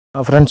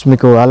Friends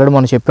మీకు already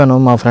మనం చెప్పాను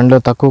మా ఫ్రెండ్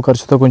తక్కువ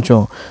ఖర్చుతో కొంచెం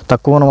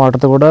తక్కువ ఉన్న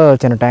వాటర్తో కూడా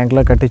చిన్న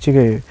ట్యాంక్లో కట్టించి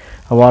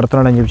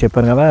వాడుతున్నాడని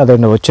చెప్పాను కదా.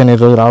 అదండి వచ్చాను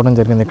ఈరోజు రావడం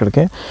జరిగింది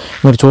ఇక్కడికి.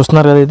 మీరు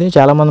చూస్తున్నారు కదా, ఇది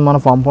చాలామంది మన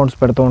ఫామ్ పౌండ్స్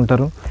పెడుతూ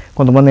ఉంటారు.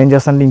 కొంతమంది ఏం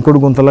చేస్తారంటే ఇంకోటి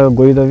గుంతలో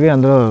గొయ్యి తవ్వి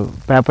అందులో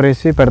పేపర్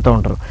వేసి పెడుతూ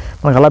ఉంటారు.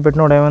 మనకు అలా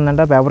పెట్టినప్పుడు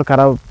ఏమైందంటే పేపర్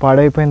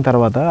పాడైపోయిన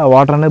తర్వాత ఆ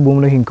వాటర్ అనేది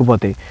భూమిలోకి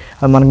ఇంకిపోతాయి.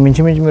 అది మనకు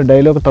మించి మీరు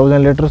డైలీ ఒక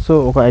 1000 లీటర్స్,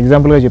 ఒక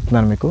ఎగ్జాంపుల్గా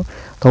చెప్తున్నాను మీకు,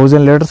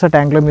 1000 లీటర్స్ ఆ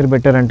ట్యాంక్లో మీరు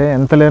పెట్టారంటే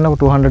ఎంత లేని ఒక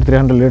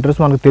 200-300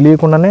 లీటర్స్ మనకు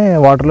తెలియకుండానే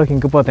వాటర్లోకి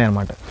ఇంకిపోతాయి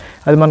అనమాట.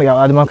 అది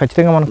మనం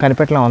ఖచ్చితంగా మనం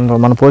కనిపెట్టలేము. అందరూ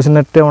మనం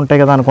పోసినట్టే ఉంటాయి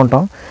కదా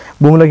అనుకుంటాం,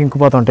 భూమిలోకి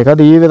ఇంకిపోతూ ఉంటాయి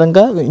కదా. ఈ విధంగా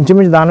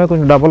ఇంచుమించు దాని మీద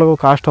కొంచెం డబుల్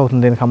కాస్ట్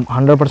అవుతుంది, దీనికి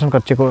 100%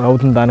 ఖర్చు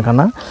అవుతుంది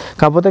దానికన్నా.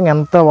 కాకపోతే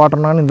ఎంత వాటర్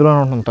ఉన్నా ఇందులోనే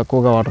ఉంటుంది,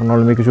 తక్కువగా వాటర్ ఉన్న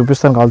వాళ్ళు మీకు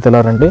చూపిస్తాను కావాలి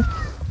తెలారండి.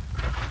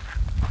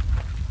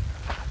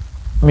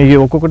 మీకు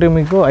ఒక్కొక్కటి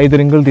మీకు 5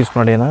 రింగులు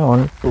తీసుకున్నాడు ఆయన,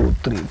 1 2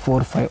 3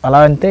 4 5 అలా.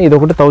 అంటే ఇది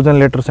ఒకటి 1000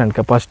 లీటర్స్ అండి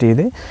కెపాసిటీ.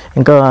 ఇది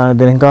ఇంకా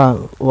దీని ఇంకా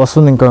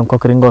వస్తుంది,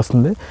 ఇంకొక రింగ్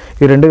వస్తుంది.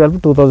 ఈ రెండు కలిపి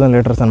 2000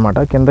 లీటర్స్ అనమాట.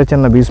 కింద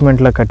చిన్న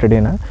బేస్మెంట్లో కట్టడి.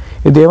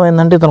 ఇది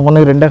ఏమైందంటే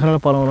తనకున్న 2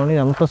 ఎకరాల పొలంలోని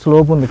ఎంత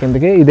స్లోప్ ఉంది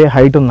కిందకి, ఇదే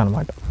హైట్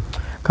ఉందన్నమాట.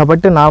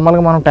 కాబట్టి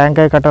నార్మల్గా మనం ట్యాంక్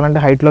అయి కట్టాలంటే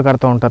హైట్లో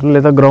కడుతూ ఉంటారు,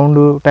 లేదా గ్రౌండ్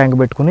ట్యాంక్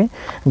పెట్టుకుని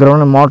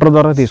గ్రౌండ్ మోటార్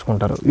ద్వారా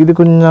తీసుకుంటారు. ఇది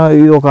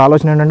ఒక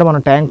ఆలోచన ఏంటంటే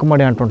మనం ట్యాంక్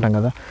మడి అంటుంటాం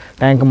కదా,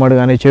 ట్యాంక్ మడి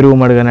కానీ చెరువు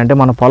మడి కానీ, అంటే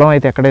మన పొలం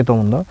అయితే ఎక్కడైతే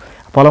ఉందో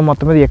పొలం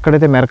మొత్తం మీద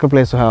ఎక్కడైతే మెరక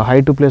ప్లేస్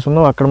హైట్ ప్లేస్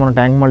ఉందో అక్కడ మనం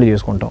ట్యాంక్ మళ్ళీ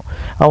చేసుకుంటాం.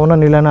 ఆ ఉన్న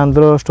నీళ్ళని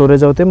అందులో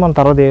స్టోరేజ్ అవుతాయి, మన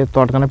తర్వాత ఏ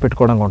తోటకన్నా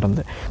పెట్టుకోవడానికి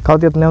ఉంటుంది.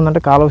 కాబట్టి ఇతను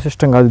ఏమంటే కాలువ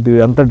సిస్టమ్ కాదు,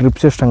 ఇది అంతా డ్రిప్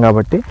సిస్టమ్.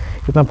 కాబట్టి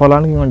ఇతని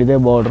పొలానికి ఇదే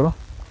బార్డర్,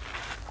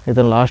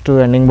 ఇతను లాస్ట్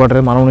ఎండింగ్ బార్డర్,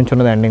 మనం నుంచి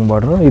ఉన్నది ఎండింగ్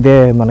బార్డర్. ఇదే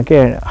మనకి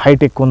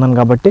హైట్ ఎక్కువ ఉందని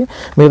కాబట్టి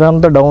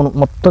మీదంతా డౌన్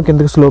మొత్తం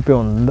కిందకి స్లోపే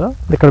ఉందో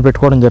ఇక్కడ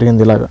పెట్టుకోవడం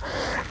జరిగింది ఇలాగా.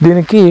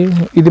 దీనికి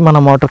ఇది మన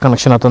మోటార్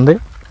కనెక్షన్ అవుతుంది.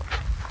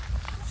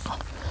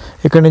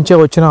 ఇక్కడ నుంచే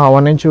వచ్చిన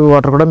 1 ఇంచ్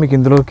వాటర్ కూడా మీకు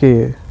ఇందులోకి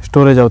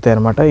స్టోరేజ్ అవుతాయి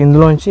అన్నమాట.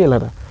 ఇందులోంచి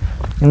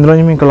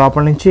మీకు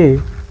లోపల నుంచి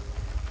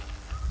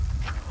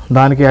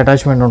దానికి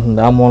అటాచ్మెంట్ ఉంటుంది,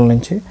 ఆ మూల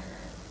నుంచి.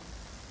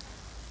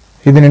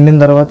 ఇది నిండిన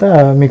తర్వాత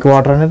మీకు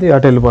వాటర్ అనేది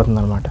అటు వెళ్ళిపోతుంది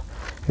అనమాట.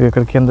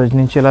 ఇక్కడ కింద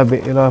నుంచి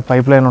ఇలా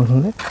పైప్ లైన్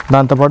ఉంటుంది,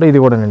 దాంతోపాటు ఇది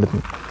కూడా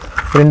నిండుతుంది.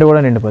 రెండు కూడా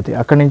నిండిపోతాయి.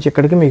 అక్కడి నుంచి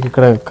ఇక్కడికి మీకు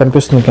ఇక్కడ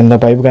కనిపిస్తుంది, కింద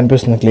పైప్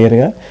కనిపిస్తుంది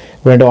క్లియర్గా.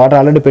 ఇప్పుడు వాటర్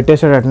ఆల్రెడీ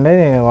పెట్టేసాడంటే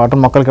వాటర్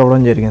మొక్కలకి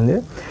ఇవ్వడం జరిగింది.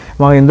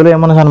 మాకు ఇందులో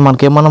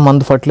మనకేమన్నా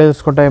మందు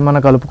ఫర్టిలైజర్స్ కూడా ఏమైనా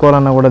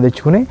కలుపుకోవాలన్నా కూడా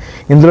తెచ్చుకుని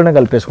ఇందులోనే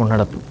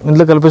కలిపేసుకుంటాడు.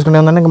 ఇందులో కలిపేసుకునే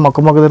ఏంటంటే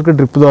మొక్క దగ్గరికి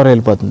డ్రిప్ ద్వారా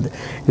వెళ్ళిపోతుంది.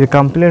 ఇది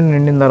కంప్లీట్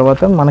నిండిన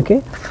తర్వాత మనకి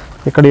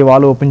ఇక్కడ ఈ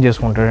వాల్ ఓపెన్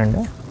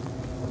చేసుకుంటాడండి.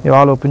 ఈ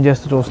వాల్ ఓపెన్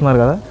చేస్తే చూస్తున్నారు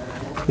కదా,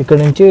 ఇక్కడ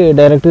నుంచి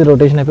డైరెక్ట్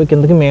రొటేషన్ అయిపోయి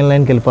కిందకి మెయిన్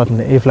లైన్కి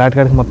వెళ్ళిపోతుంది. ఈ ఫ్లాట్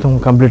కాడికి మొత్తం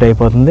కంప్లీట్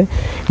అయిపోతుంది.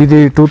 ఇది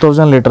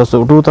 2000 లీటర్స్.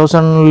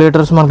 2000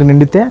 లీటర్స్ మనకు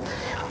నిండితే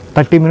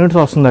 30 మినిట్స్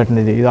వస్తుంది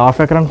అటండి. ఇది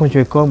 ½ ఎకరానికి కొంచెం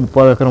ఎక్కువ,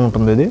 30 ఎకరం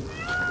ఉంటుంది. ఇది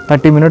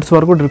 30 మినిట్స్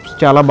వరకు డ్రిప్స్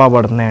చాలా బాగా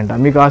పడుతున్నాయంట.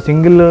 మీకు ఆ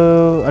సింగిల్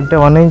అంటే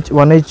 1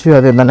 ఇంచ్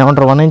అదే దాన్ని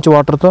ఏమంటారు 1 ఇంచ్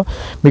వాటర్తో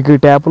మీకు ఈ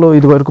ట్యాప్లో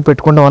ఇది వరకు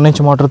పెట్టుకుంటే 1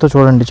 ఇంచ్ వాటర్తో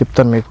చూడండి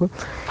చెప్తాను మీకు.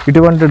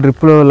 ఇటువంటి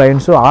డ్రిప్లో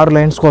లైన్స్ 6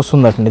 లైన్స్కి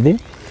వస్తుంది అటండి. ఇది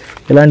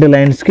ఇలాంటి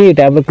లైన్స్కి ఈ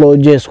ట్యాబ్లో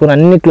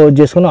అన్నీ క్లోజ్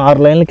చేసుకుని 6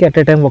 లైన్లకి అట్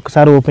ఏ టైం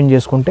ఒక్కసారి ఓపెన్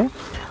చేసుకుంటే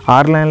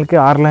 6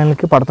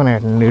 లైన్లకి పడుతున్నాయి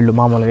నీళ్లు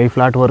మామూలుగా ఈ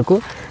ఫ్లాట్ వరకు.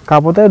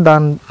 కాకపోతే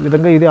దాని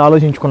విధంగా ఇది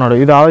ఆలోచించుకున్నాడు.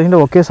 ఇది ఆలోచించి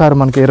ఒకేసారి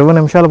మనకి 20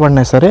 నిమిషాలు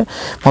పడినా సరే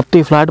మొత్తం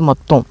ఈ ఫ్లాట్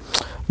మొత్తం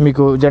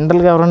మీకు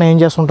జనరల్గా ఎవరైనా ఏం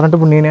చేస్తుంటారంటే,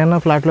 ఇప్పుడు నేనేమన్నా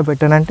ఫ్లాట్లో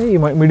పెట్టానంటే ఈ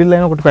మిడిల్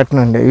లైన్ ఒకటి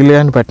పెట్టనండి, ఈ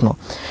లైన్ పెట్టను.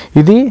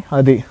 ఇది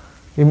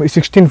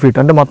 16 ఫీట్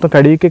అంటే మొత్తం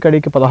కడికి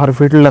 16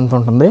 ఫీట్లు లెంత్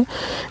ఉంటుంది.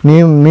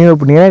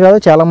 ఇప్పుడు నేనే కాదు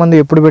చాలామంది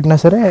ఎప్పుడు పెట్టినా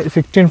సరే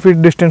 16 ఫీట్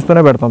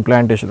డిస్టెన్స్తోనే పెడతాం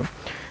ప్లాంటేషన్.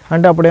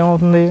 అంటే అప్పుడు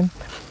ఏమవుతుంది,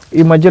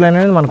 ఈ మధ్య లైన్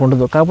అనేది మనకు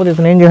ఉండదు. కాకపోతే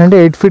ఇతను ఏం చేయాలంటే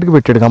 8 ఫీట్కి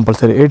పెట్టాడు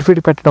కంపల్సరీ. 8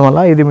 ఫీట్కి పెట్టడం వల్ల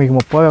ఇది మీకు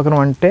 30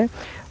 ఎకరం అంటే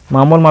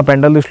మామూలు మా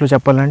పెండల్ దృష్టిలో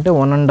చెప్పాలంటే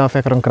 1.5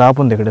 ఎకరం క్రాప్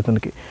ఉంది ఇక్కడ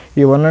ఇతనికి.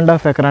 ఈ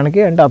 1.5 ఎకరానికి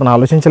అంటే అతను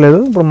ఆలోచించలేదు,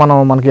 ఇప్పుడు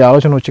మనకి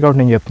ఆలోచన వచ్చి కాబట్టి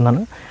నేను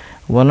చెప్తున్నాను.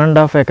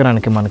 1.5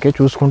 ఎకరానికి మనకి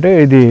చూసుకుంటే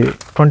ఇది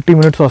 20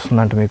 మినిట్స్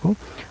వస్తుందంట మీకు.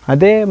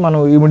 అదే మనం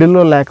ఈ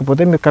మిడిల్లో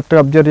లేకపోతే మీరు కరెక్ట్గా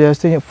అబ్జర్వ్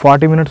చేస్తే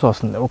 40 మినిట్స్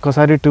వస్తుంది.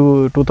 ఒక్కసారి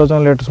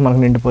 2000 లీటర్స్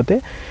మనకు నిండిపోతే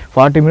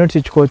 40 మినిట్స్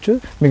ఇచ్చుకోవచ్చు.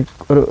 మీకు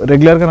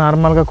రెగ్యులర్గా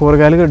నార్మల్గా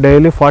కూరగాయలకి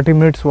డైలీ 40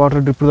 మినిట్స్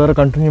వాటర్ డ్రిప్ ద్వారా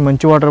కంటిన్యూ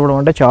మంచి వాటర్ ఇవ్వడం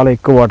అంటే చాలా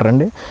ఎక్కువ వాటర్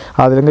అండి.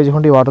 ఆ విధంగా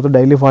చేసుకుంటే ఈ వాటర్తో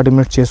డైలీ 40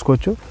 మినిట్స్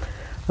చేసుకోవచ్చు.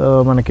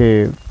 మనకి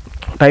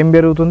టైం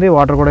పెరుగుతుంది,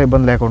 వాటర్ కూడా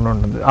ఇబ్బంది లేకుండా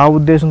ఉంటుంది. ఆ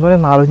ఉద్దేశంతో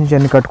నేను ఆలోచించి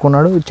అన్ని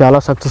కట్టుకున్నాడు. చాలా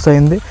సక్సెస్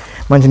అయింది.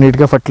 మంచి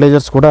నీట్గా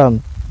ఫర్టిలైజర్స్ కూడా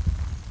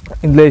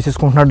ఇందులో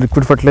వేసేసుకుంటున్నాడు.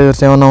 లిక్విడ్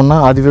ఫర్టిలైజర్స్ ఏమైనా ఉన్నా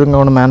అది విధంగా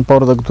కూడా మ్యాన్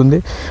పవర్ తగ్గుతుంది.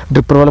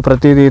 డ్రిప్ వల్ల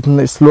ప్రతిదీ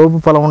అవుతుంది. స్లోప్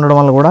పొలం ఉండడం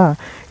వల్ల కూడా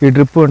ఈ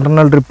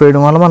ఇంటర్నల్ డ్రిప్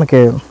వేయడం వల్ల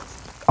మనకి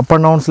అప్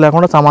అండ్ డౌన్స్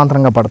లేకుండా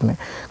సమాంతరంగా పడుతున్నాయి.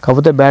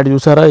 కాకపోతే బ్యాడ్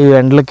చూసారా, ఈ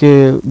ఎండలకి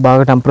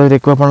బాగా టెంపరేచర్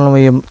ఎక్కువ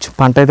పడడం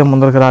పంట అయితే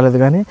ముందరికి రాలేదు.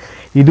 కానీ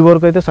ఇది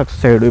వరకు అయితే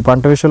సక్సెస్ అయ్యాడు. ఈ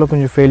పంట విషయంలో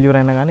కొంచెం ఫెయిల్యూర్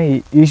అయినా కానీ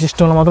ఈ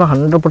సిస్టంలో మాత్రం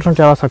 100%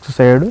 చాలా సక్సెస్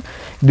అయ్యాడు.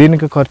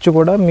 దీనికి ఖర్చు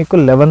కూడా మీకు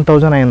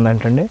 11,000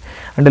 అయిందంటండి.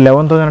 అంటే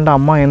 11,000 అంటే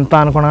అమ్మ ఎంత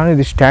అనుకున్నాను,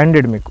 ఇది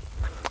స్టాండర్డ్ మీకు.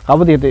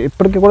 కాకపోతే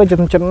ఇప్పటికీ కూడా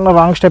చిన్న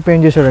రాంగ్ స్టెప్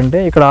ఏం చేశాడంటే,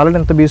 ఇక్కడ ఆల్రెడీ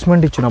ఎంత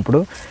బేస్మెంట్ ఇచ్చినప్పుడు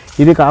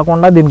ఇది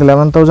కాకుండా దీనికి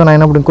 11,000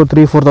 అయినప్పుడు ఇంకో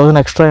 3-4,000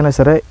 ఎక్స్ట్రా అయినా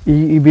సరే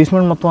ఈ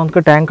బేస్మెంట్ మొత్తం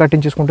అంతా ట్యాంక్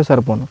కట్టించేసుకుంటే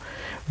సరిపోను.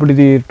 ఇప్పుడు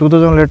ఇది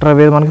 2000 లీటర్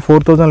అవేది మనకి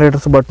 4000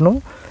 లీటర్స్ బట్టును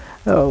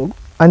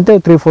అంతే.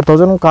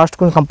 3-4,000 కాస్ట్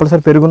కొంచెం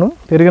కంపల్సరీ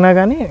పెరిగినా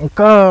కానీ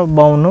ఇంకా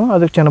బాగున్నాను.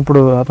 అది చిన్నప్పుడు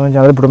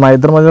ఇప్పుడు మా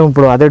ఇద్దరి మధ్య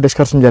ఇప్పుడు అదే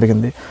డిస్కషన్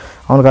జరిగింది.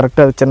 అవును కరెక్ట్,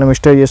 అది చిన్న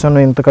మిస్టేక్ చేశాను,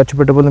 ఇంత ఖర్చు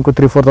పెట్టిపోతే ఇంకో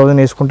 3-4,000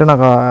 వేసుకుంటే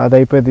నాకు అది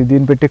అయిపోయేది,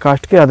 దీన్ని పెట్టి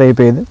కాస్ట్కి అది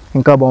అయిపోయేది,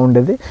 ఇంకా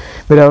బాగుండేది.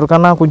 మీరు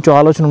ఎవరికన్నా కొంచెం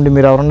ఆలోచన ఉండి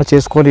మీరు ఎవరన్నా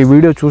చేసుకోవాలి, ఈ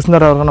వీడియో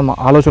చూసినారు ఎవరికన్నా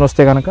ఆలోచన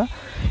వస్తే కనుక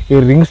ఈ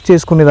రింగ్స్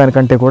చేసుకునే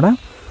దానికంటే కూడా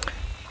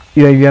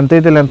ఇవి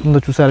ఎంతైతే లెంత్ ఉందో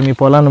చూసారు మీ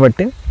పొలాన్ని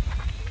బట్టి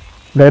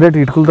డైరెక్ట్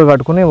ఇటుకలతో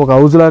కట్టుకుని ఒక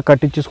హౌస్లా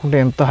కట్టించేసుకుంటే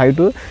ఎంత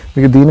హైటు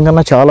మీకు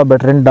దీనికన్నా చాలా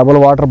బెటర్ అండి, డబుల్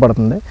వాటర్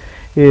పడుతుంది.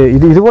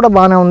 ఇది కూడా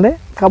బాగానే ఉంది,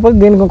 కాకపోతే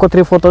దీనికి ఇంకో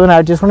 3-4,000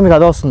 యాడ్ చేసుకుంటే మీకు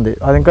అదే వస్తుంది,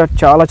 అది ఇంకా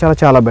చాలా చాలా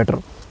చాలా బెటర్.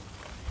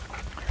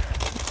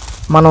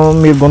 మనం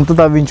మీరు గొంతు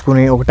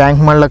తవ్వించుకుని ఒక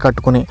ట్యాంక్ మళ్ళీ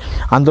కట్టుకుని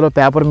అందులో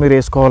పేపర్ మీరు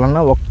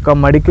వేసుకోవాలన్నా ఒక్క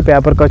మడికి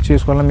పేపర్ ఖర్చు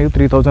చేసుకోవాలన్నా మీకు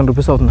 3,000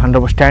 రూపీస్ అవుతుంది.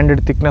 100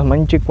 స్టాండర్డ్ థిక్నెస్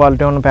మంచి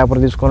క్వాలిటీ ఉన్న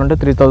పేపర్ తీసుకోవాలంటే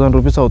 3,000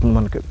 రూపీస్ అవుతుంది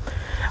మనకి.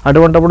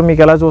 అటువంటిప్పుడు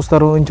మీకు ఎలా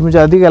చూస్తారు, ఇంచుమించు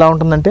అది ఎలా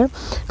ఉంటుందంటే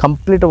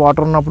కంప్లీట్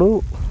వాటర్ ఉన్నప్పుడు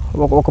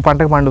ఒక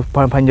పంటకు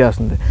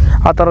పనిచేస్తుంది.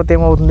 ఆ తర్వాత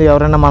ఏమవుతుంది,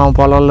 ఎవరైనా మనం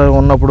పొలాల్లో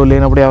ఉన్నప్పుడు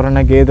లేనప్పుడు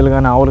ఎవరైనా గేదెలు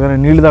కానీ ఆవులు కానీ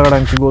నీళ్లు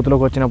తాగడానికి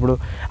గోతులోకి వచ్చినప్పుడు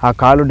ఆ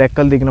కాలు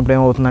డెక్కలు దిగినప్పుడు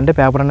ఏమవుతుందంటే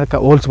పేపర్ అనేది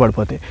హోల్స్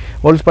పడిపోతాయి.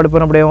 హోల్స్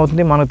పడిపోయినప్పుడు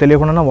ఏమవుతుంది, మనకు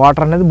తెలియకుండా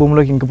వాటర్ అనేది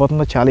భూమిలోకి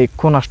ఇంకిపోతుంది, చాలా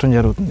ఎక్కువ నష్టం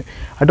జరుగుతుంది.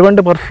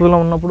 అటువంటి పరిస్థితుల్లో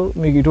ఉన్నప్పుడు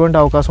మీకు ఇటువంటి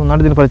అవకాశం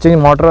ఉందంటే దీని ప్రత్యేక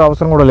మోటార్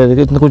అవసరం కూడా లేదు,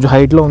 ఇది కొంచెం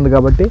హైట్లో ఉంది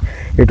కాబట్టి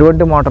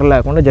ఎటువంటి మోటార్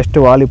లేకుండా జస్ట్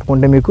వాల్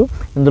ఇప్పుకుంటే మీకు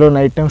ఇందులో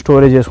నైట్ టైం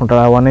స్టోరేజ్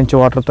చేసుకుంటారు. ఆ 1 ఇంచ్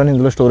వాటర్తో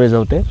ఇందులో స్టోరేజ్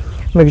అవుతాయి,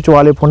 మీకు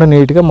వాల్ ఇప్పుకుంటే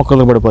నీట్గా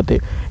మొక్కలు పడిపోతాయి,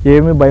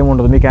 ఏమీ భయం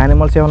ఉండదు. మీకు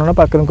యానిమల్స్ ఏమైనా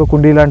పక్కన ఇంకో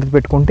కుండీ లాంటిది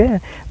పెట్టుకుంటే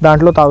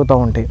దాంట్లో తాగుతూ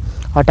ఉంటాయి.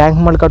 ఆ ట్యాంక్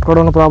మళ్ళీ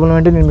కట్టుకోవడంలో ప్రాబ్లం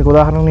ఏంటి, మీకు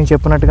ఉదాహరణకు నేను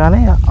చెప్పినట్టుగానే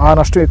ఆ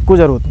నష్టం ఎక్కువ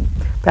జరుగుతుంది.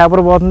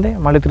 పేపర్ పోతుంది,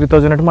 మళ్ళీ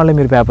 3,000 అంటే మళ్ళీ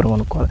మీరు పేపర్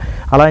కొనుక్కోవాలి.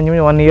 అలా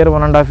 1 ఇయర్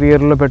 1.5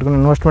 ఇయర్లో పెట్టుకుని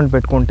ఇన్వెస్ట్మెంట్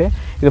పెట్టుకుంటే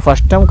ఇది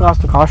ఫస్ట్ టైం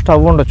కాస్ట్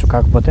అవ్వండొచ్చు,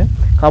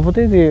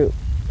 కాకపోతే ఇది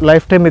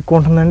లైఫ్ టైం ఎక్కువ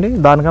ఉంటుందండి,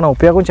 దానికన్నా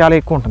ఉపయోగం చాలా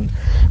ఎక్కువ ఉంటుంది.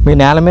 మీ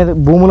నేల మీద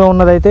భూమిలో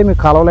ఉన్నదైతే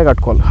మీకు కాలువలే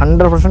కట్టుకోవాలి,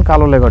 100%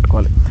 కాలువలే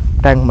కట్టుకోవాలి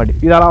ట్యాంక్ మడి.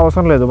 ఇది అలా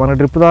అవసరం లేదు, మన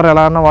డ్రిప్ ద్వారా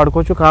ఎలా అన్నా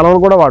వాడుకోవచ్చు, కాలువలు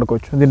కూడా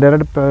వాడుకోవచ్చు. దీన్ని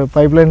డైరెక్ట్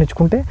పైప్ లైన్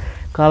ఇచ్చుకుంటే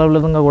కాలువ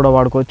విధంగా కూడా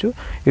వాడుకోవచ్చు.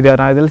 ఇది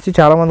నాకు తెలిసి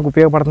చాలామందికి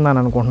ఉపయోగపడుతుందని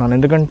అనుకుంటున్నాను,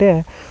 ఎందుకంటే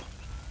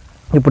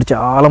ఇప్పుడు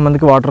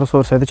చాలామందికి వాటర్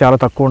సోర్స్ అయితే చాలా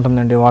తక్కువ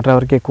ఉంటుందండి, వాటర్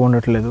ఎవరికి ఎక్కువ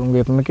ఉండట్లేదు.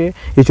 ఇంకొకరికి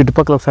ఈ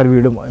చుట్టుపక్కల ఒకసారి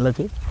వీడియో ఇలా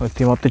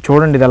మొత్తం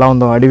చూడండి, ఇది ఎలా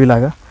ఉందో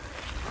అడవిలాగా,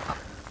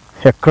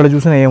 ఎక్కడ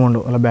చూసినా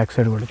ఏముండవు. అలా బ్యాక్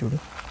సైడ్ కూడా చూడు,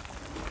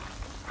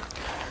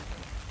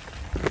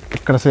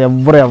 ఇక్కడ అసలు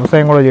ఎవరు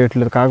వ్యవసాయం కూడా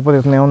చేయట్లేదు. కాకపోతే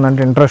ఇతను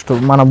ఏముందంటే ఇంట్రెస్ట్,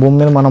 మన భూమి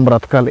మీద మనం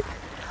బ్రతకాలి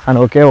అని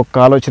ఒకే ఒక్క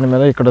ఆలోచన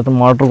మీద ఇక్కడ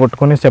మోటార్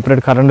కొట్టుకొని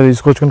సెపరేట్ కరెంట్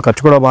తీసుకొచ్చుకొని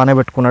ఖర్చు కూడా బాగానే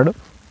పెట్టుకున్నాడు.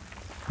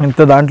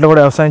 ఇంత దాంట్లో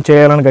కూడా వ్యవసాయం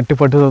చేయాలని గట్టి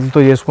పట్టుదలతో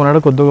చేసుకున్నాడు,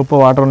 కొద్ది గొప్ప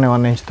వాటర్ ఉన్నాయి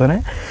 1 ఇంచ్తోనే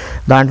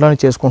దాంట్లోనే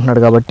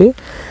చేసుకుంటున్నాడు. కాబట్టి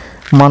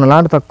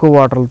మనలాంటి తక్కువ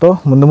వాటర్లతో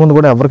ముందు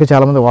కూడా ఎవరికి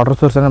చాలామంది వాటర్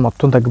సోర్స్ అనేది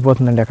మొత్తం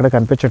తగ్గిపోతుందండి, ఎక్కడ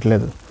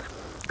కనిపించట్లేదు.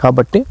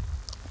 కాబట్టి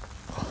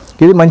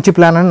ఇది మంచి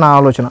ప్లాన్ అని నా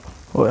ఆలోచన,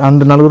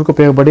 నలుగురికి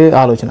ఉపయోగపడే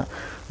ఆలోచన.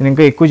 నేను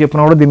ఇంకా ఎక్కువ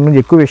చెప్పినా కూడా దీని గురించి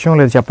ఎక్కువ విషయం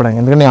లేదు చెప్పడానికి,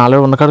 ఎందుకంటే నేను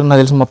ఆల్రెడీ ఉన్నకాడ నాకు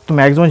తెలిసి మొత్తం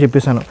మ్యాక్సిమం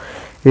చెప్పేశాను.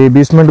 ఈ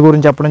బేస్మెంట్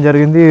గురించి చెప్పడం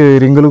జరిగింది,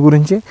 రింగుల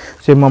గురించి,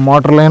 మా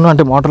మోటార్ లైన్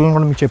అంటే మోటార్ లైన్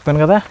కూడా మీకు చెప్పాను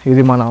కదా,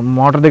 ఇది మన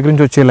మోటార్ దగ్గర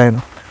నుంచి వచ్చే లైన్.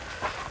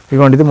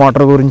 ఇదిగోండి, ఇది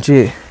మోటార్ గురించి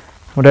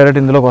డైరెక్ట్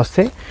ఇందులోకి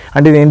వస్తాయి.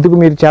 అంటే ఇది ఎందుకు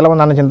మీరు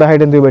చాలామంది అన్న చింత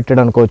హైట్ ఎందుకు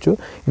పెట్టాడు అనుకోవచ్చు.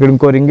 ఇక్కడ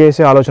ఇంకో రింగ్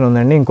వేసే ఆలోచన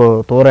ఉందండి, ఇంకో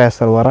తోర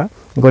వేస్తారు వారా,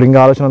 ఇంకో రింగ్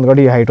ఆలోచన ఉంది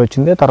కాబట్టి ఈ హైట్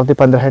వచ్చింది. తర్వాత ఈ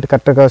 10 హైట్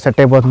కరెక్ట్గా సెట్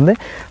అయిపోతుంది,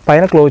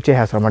 పైన క్లోజ్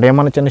చేసేస్తారు అన్నమాట.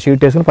 ఏమన్నా చిన్న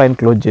షీట్ వేసుకుని పైన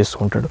క్లోజ్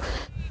చేసుకుంటాడు.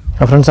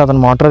 ఫ్రెండ్స్, అతను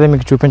మోటార్ అదే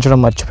మీకు చూపించడం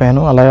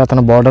మర్చిపోయాను. అలాగే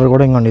అతని బార్డర్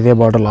కూడా ఇంకోండి, ఇదే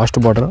బార్డర్, లాస్ట్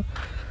బార్డర్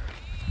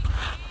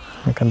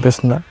మీకు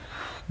కనిపిస్తుందా.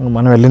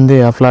 మనం వెళ్ళింది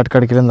ఆ ఫ్లాట్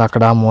కాడికి వెళ్ళింది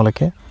అక్కడ ఆ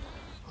మూలకి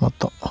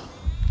మొత్తం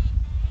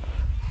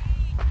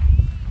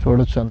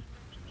చూడొచ్చు.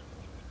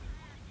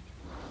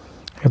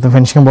 అయితే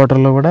ఫెన్సింగ్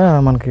బార్డర్లో కూడా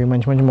మనకి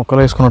మంచి మంచి మొక్కలు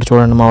వేసుకున్నట్టు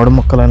చూడండి, మామిడి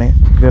మొక్కలని.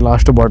 ఇదే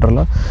లాస్ట్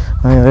బార్డర్లో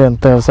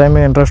ఎంత వ్యవసాయం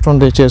మీద ఇంట్రెస్ట్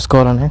ఉంది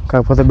చేసుకోవాలని,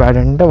 కాకపోతే బ్యాడ్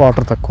ఏంటంటే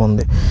వాటర్ తక్కువ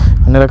ఉంది.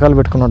 అన్ని రకాలు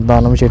పెట్టుకున్నాడు,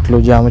 దానిమ్మ చెట్లు,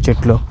 జామ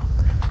చెట్లు,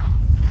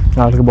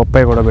 వాళ్ళకి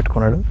బొప్పాయి కూడా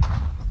పెట్టుకున్నాడు.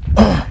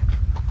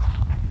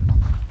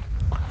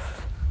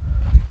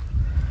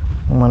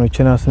 మనం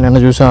నిన్న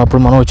చూసాం,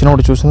 అప్పుడు మనం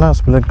వచ్చినప్పుడు చూసిన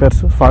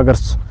స్ప్లింక్లర్స్,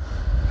 ఫాగర్స్,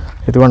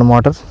 ఇటువంటి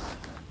మోటార్స్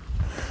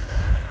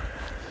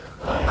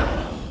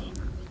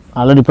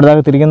ఆల్రెడీ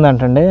ఇప్పటిదాకా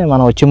తిరిగిందంటే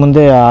మనం వచ్చే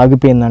ముందే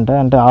ఆగిపోయిందంట,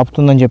 అంటే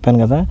ఆపుతుందని చెప్పాను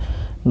కదా,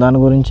 దాని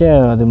గురించే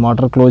అది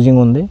మోటార్ క్లోజింగ్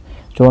ఉంది.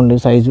 చూడండి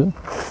సైజు.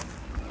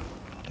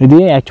 ఇది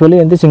యాక్చువల్లీ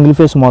అంటే సింగిల్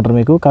ఫేస్ మోటార్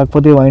మీకు,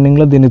 కాకపోతే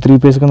వైండింగ్లో దీన్ని 3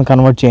 ఫేస్ కింద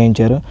కన్వర్ట్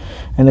చేయించారు.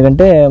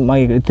 ఎందుకంటే మా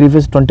 3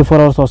 ఫేస్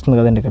 24 అవర్స్ వస్తుంది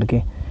కదండి, ఇక్కడికి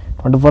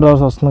 24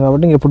 అవర్స్ వస్తుంది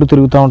కాబట్టి ఎప్పుడు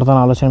తిరుగుతూ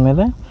ఉంటుందని ఆలోచన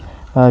మీద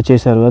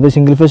చేశారు. అదే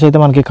సింగిల్ ఫేస్ అయితే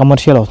మనకి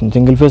కమర్షియల్ అవుతుంది.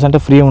 సింగిల్ ఫేస్ అంటే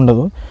ఫ్రీ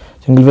ఉండదు,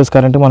 సింగిల్ ఫేస్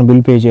కరెంట్ మనం బిల్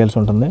పే చేయాల్సి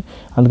ఉంటుంది.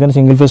 అందుకని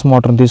సింగిల్ ఫేస్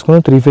మోటార్ని తీసుకుని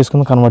 3 ఫేస్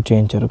కింద కన్వర్ట్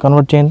చేయించారు.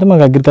 కన్వర్ట్ చేయంతే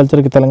మనకి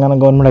అగ్రికల్చర్కి, తెలంగాణ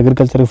గవర్నమెంట్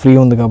అగ్రికల్చర్కి ఫ్రీ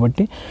ఉంది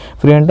కాబట్టి,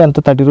 ఫ్రీ అంటే ఎంత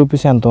 30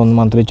 రూపీస్ ఎంత ఉంది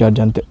మంత్లీ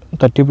ఛార్జ్, అంతే.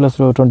 30 +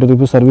 20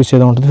 రూపీస్ సర్వీస్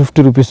ఏదో ఉంటుంది,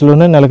 50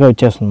 రూపీస్లోనే నెలగా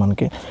వచ్చేస్తుంది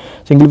మనకి.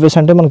 సింగిల్ ఫేస్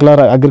అంటే మనకి ఇలా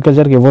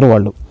అగ్రికల్చర్కి ఇవ్వరు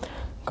వాళ్ళు,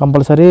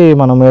 కంపల్సరీ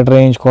మనం మీటర్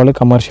వేయించుకోవాలి,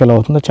 కమర్షియల్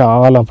అవుతుంది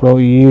చాలా. అప్పుడు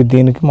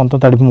దీనికి మొత్తం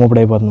తడిపి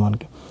మోపుడు అయిపోతుంది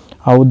మనకి.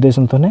 ఆ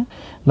ఉద్దేశంతోనే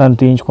దాన్ని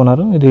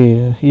తీయించుకున్నారు. ఇది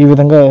ఈ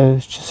విధంగా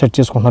సెట్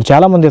చేసుకుంటున్నారు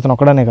చాలామంది, ఇతను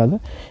ఒక్కడనే కాదు,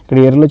 ఇక్కడ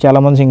ఏరియాలో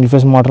చాలామంది single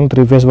phase మోటార్ని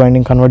 3 phase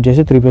winding convert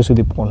చేసి 3 ఫేస్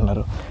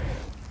తిప్పుకుంటున్నారు.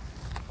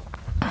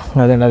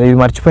 అదేండి, అది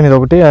మర్చిపోయింది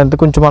ఒకటి. అంతే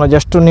కొంచెం మనం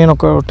జస్ట్ నేను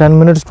ఒక 10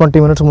 మినిట్స్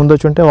 20 మినిట్స్ ముందు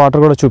వచ్చి ఉంటే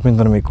వాటర్ కూడా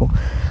చూపించాను మీకు.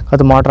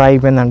 అది మోటార్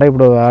ఆగిపోయిందంట,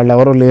 ఇప్పుడు వాళ్ళు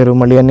ఎవరు లేరు,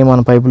 మళ్ళీ అన్నీ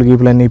మన పైపులు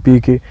గీపులు అన్నీ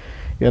పీకి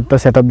ఎంత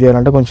సెటప్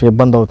చేయాలంటే కొంచెం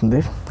ఇబ్బంది అవుతుంది.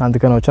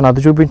 అందుకని వచ్చాను.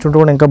 అది చూపించుంటే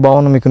కూడా ఇంకా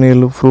బాగుంది మీకు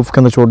నీళ్ళు ప్రూఫ్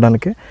కింద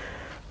చూడడానికి.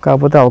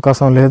 కాకపోతే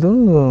అవకాశం లేదు.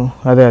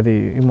 అది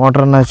ఈ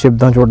మోటార్ అన్న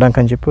చెప్దాం చూడడానికి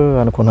అని చెప్పి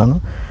అనుకున్నాను.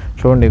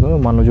 చూడండి ఇగో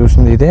మనం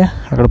చూసింది ఇదే.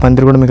 అక్కడ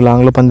పందిరి కూడా మీకు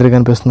లాంగ్లో పందిరి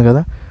కనిపిస్తుంది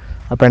కదా,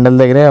 ఆ పెండల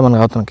దగ్గరే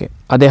మనకు అతనికి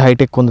అదే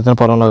హైట్ ఎక్కువ ఉంది తన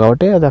పొలంలో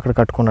కాబట్టి అది అక్కడ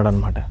కట్టుకున్నాడు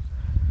అనమాట.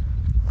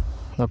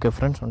 ఓకే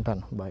ఫ్రెండ్స్,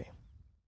 ఉంటాను, బాయ్.